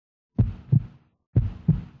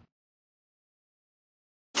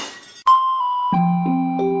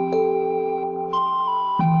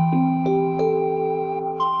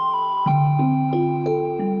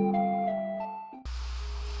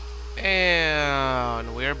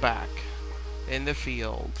we're back in the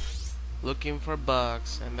field looking for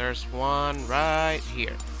bugs, and there's one right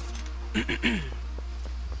here. It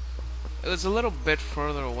was a little bit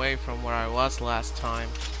further away from where I was last time.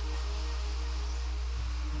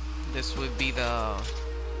 This would be the,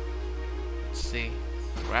 let's see,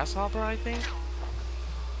 grasshopper, I think?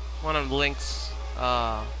 One of Link's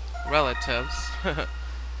relatives.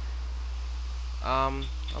 I'm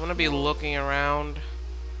gonna be looking around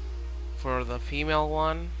for the female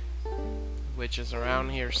one, which is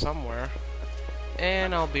around here somewhere,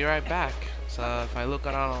 and I'll be right back. So if I look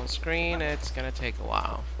at it on screen, it's gonna take a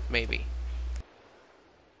while, maybe.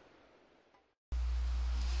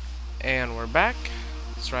 And we're back.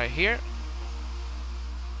 It's right here.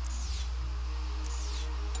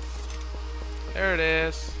 There it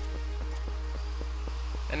is.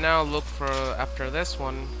 And now look for, after this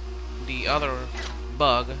one, the other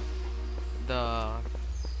bug. The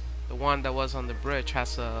one that was on the bridge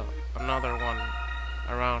has another one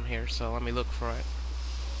around here, so let me look for it.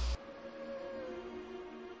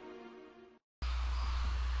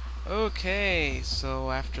 Okay,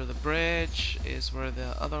 so after the bridge is where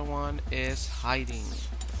the other one is hiding.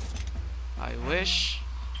 I wish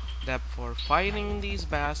that for fighting these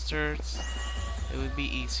bastards it would be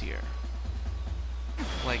easier,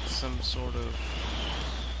 like some sort of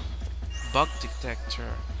bug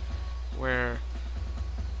detector where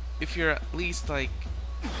if you're at least like,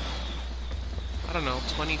 I don't know,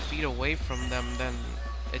 20 feet away from them, then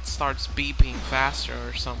it starts beeping faster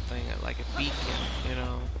or something, like a beacon, you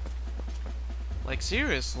know. Like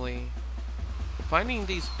seriously, finding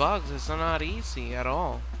these bugs is not easy at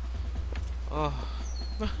all. Oh.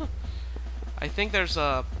 I think there's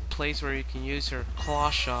a place where you can use your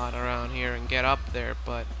claw shot around here and get up there,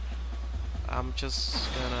 but I'm just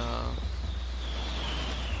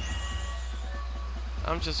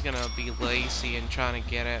gonna be lazy and trying to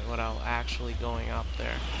get it without actually going up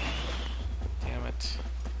there. Damn it.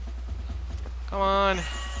 Come on.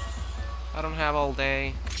 I don't have all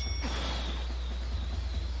day.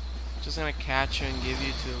 Just gonna catch you and give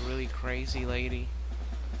you to a really crazy lady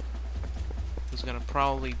who's gonna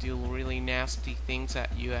probably do really nasty things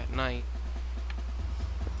at you at night.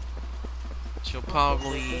 She'll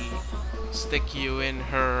probably stick you in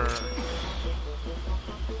her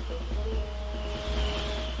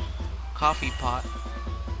coffee pot,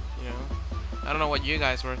 you know. I don't know what you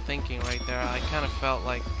guys were thinking right there. I kind of felt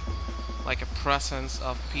like a presence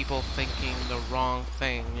of people thinking the wrong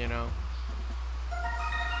thing, you know.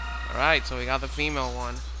 Alright, so we got the female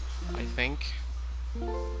one, I think.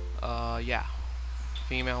 Yeah.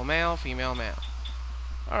 Female, male, female, male.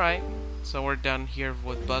 Alright, so we're done here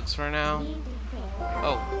with bugs for now.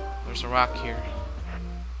 Oh, there's a rock here.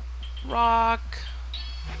 Rock!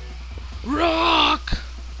 Rock!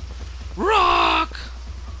 Rock!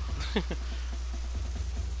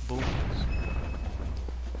 Boom.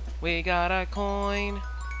 We got a coin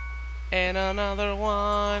and another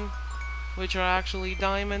one, which are actually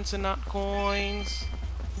diamonds and not coins.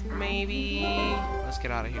 Maybe. Let's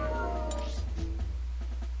get out of here.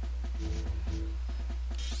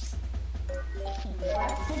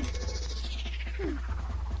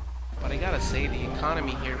 But I gotta say, the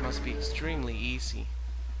economy here must be extremely easy.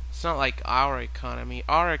 It's not like our economy.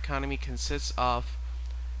 Our economy consists of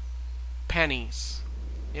pennies.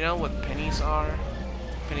 You know what pennies are?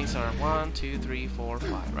 Pennies are 1, 2, 3, 4,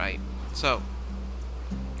 5, right? So,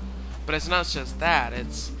 but it's not just that.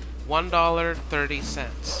 It's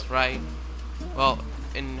 $1.30, right? Well,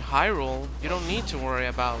 in Hyrule, you don't need to worry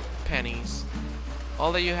about pennies.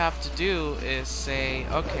 All that you have to do is say,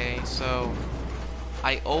 okay, so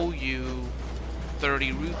I owe you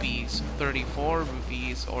 30 rupees, 34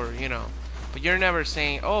 rupees, or, you know. But you're never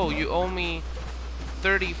saying, oh, you owe me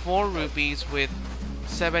 34 rupees with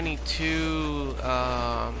 72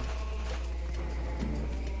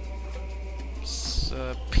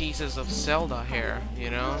 pieces of Zelda hair, you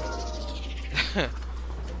know?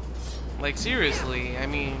 Like seriously, I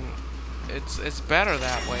mean, it's better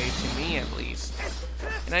that way, to me at least.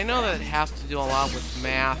 And I know that it has to do a lot with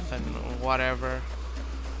math and whatever,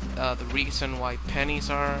 the reason why pennies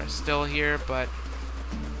are still here, but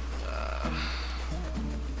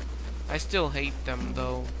I still hate them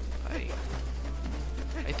though.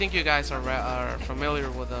 I think you guys are familiar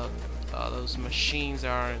with those machines that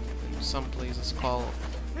are in some places called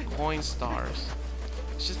coin stars.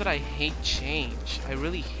 It's just that I hate change. I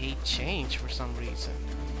really hate change for some reason.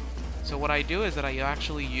 So what I do is that I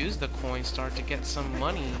actually use the coin star to get some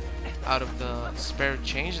money out of the spare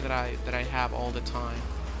change that I have all the time.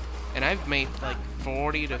 And I've made like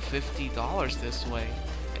 $40 to $50 this way.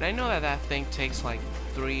 And I know that that thing takes like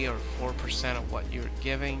 3 or 4% of what you're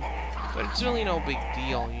giving, but it's really no big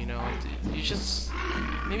deal, you know. You just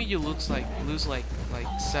maybe you lose like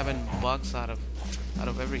 $7 out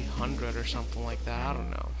of every 100 or something like that. I don't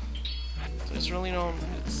know. So it's really no,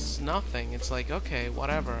 it's nothing. It's like, okay,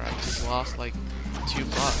 whatever. I just lost like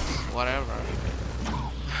 $2, whatever.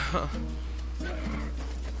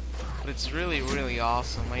 But it's really, really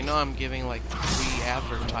awesome. I know I'm giving like free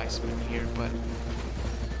advertisement here, but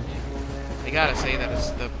I gotta say that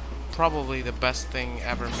it's probably the best thing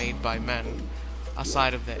ever made by men,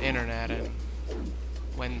 aside of the internet and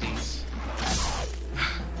Wendy's.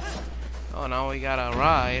 Oh, now we got a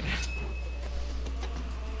ride.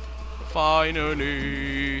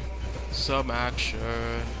 Finally, some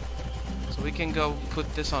action. So we can go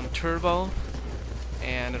put this on turbo,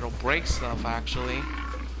 and it'll break stuff actually.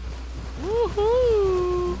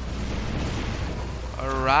 Woohoo!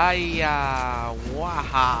 Araya!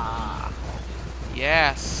 Waha!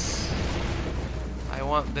 Yes! I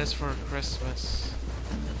want this for Christmas.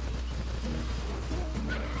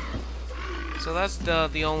 So that's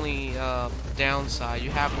the only downside.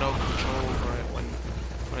 You have no control over it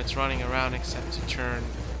when it's running around except to turn.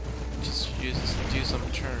 Just do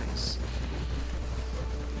some turns.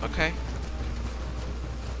 Okay.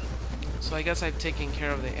 So I guess I've taken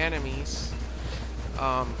care of the enemies.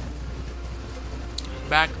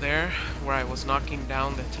 Back there, where I was knocking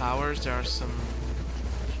down the towers, there are some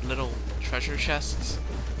little treasure chests.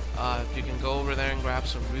 You can go over there and grab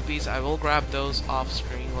some rupees. I will grab those off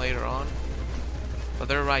screen later on, but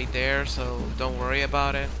they're right there, so don't worry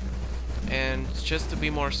about it. And just to be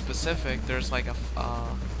more specific, there's like a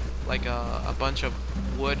bunch of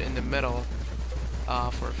wood in the middle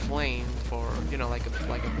for a flame, for, you know, like a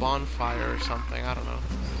bonfire or something. I don't know.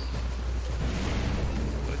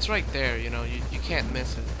 But it's right there, you know. You can't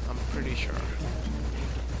miss it. I'm pretty sure.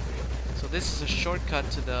 So this is a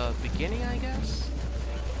shortcut to the beginning, I guess.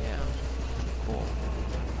 Yeah. Cool.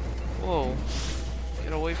 Whoa!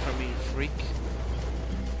 Get away from me, you freak!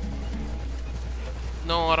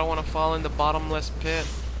 No, I don't want to fall in the bottomless pit.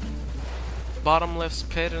 Bottomless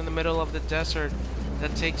pit in the middle of the desert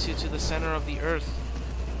that takes you to the center of the earth,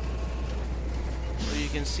 where you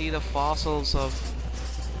can see the fossils of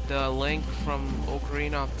the Link from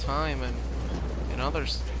Ocarina of Time and other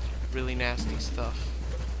really nasty stuff.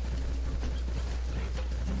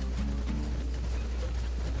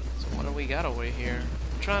 So what do we got over here?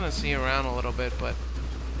 I'm trying to see around a little bit, but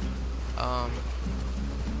I'm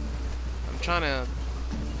trying to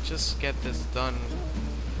just get this done.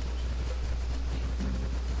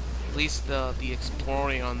 At least the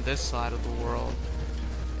exploring on this side of the world.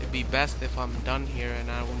 It'd be best if I'm done here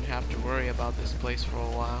and I wouldn't have to worry about this place for a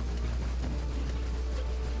while,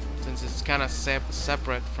 since it's kind of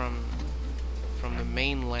separate from the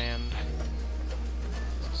mainland.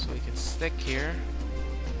 So we can stick here.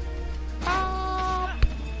 So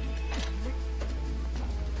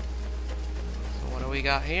what do we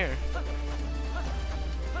got here?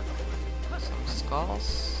 Some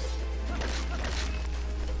skulls.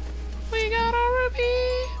 We got a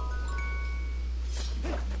ruby!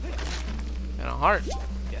 And a heart.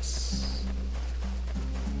 Yes.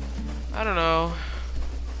 I don't know.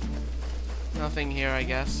 Nothing here, I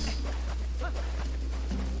guess.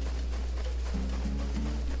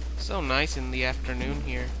 So nice in the afternoon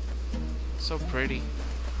here. So pretty.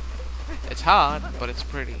 It's hot, but it's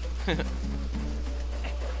pretty. At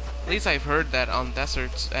least I've heard that on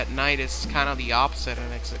deserts at night it's kind of the opposite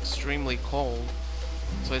and it's extremely cold.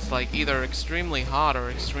 So it's like either extremely hot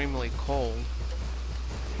or extremely cold.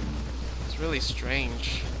 It's really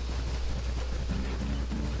strange.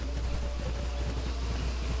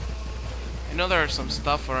 I know there are some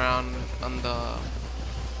stuff around on the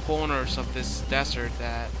corners of this desert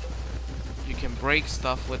that you can break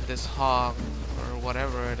stuff with this hog or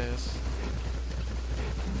whatever it is.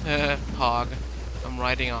 Hog. I'm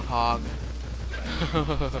riding a hog.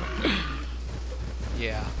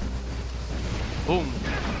 Yeah. Boom.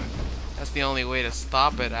 That's the only way to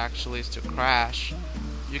stop it, actually, is to crash.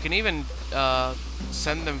 You can even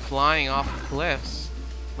send them flying off cliffs,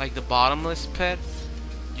 like the bottomless pit.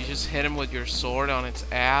 You just hit him with your sword on its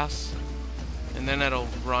ass, and then it'll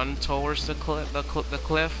run towards the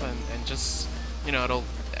cliff and just, you know, it'll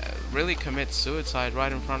really commit suicide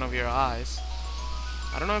right in front of your eyes.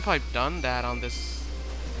 I don't know if I've done that on this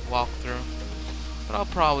walkthrough, but I'll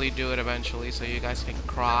probably do it eventually so you guys can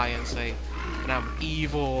cry and say that I'm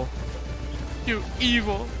evil. You're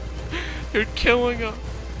evil. You're killing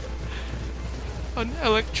an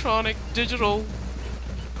electronic digital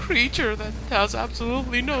creature that has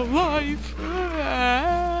absolutely no life.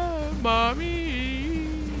 Mommy.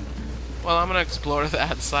 Well, I'm gonna explore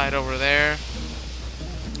that side over there,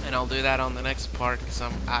 and I'll do that on the next part because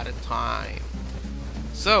I'm out of time.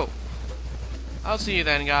 So, I'll see you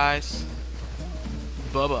then, guys.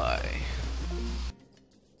 Bye-bye.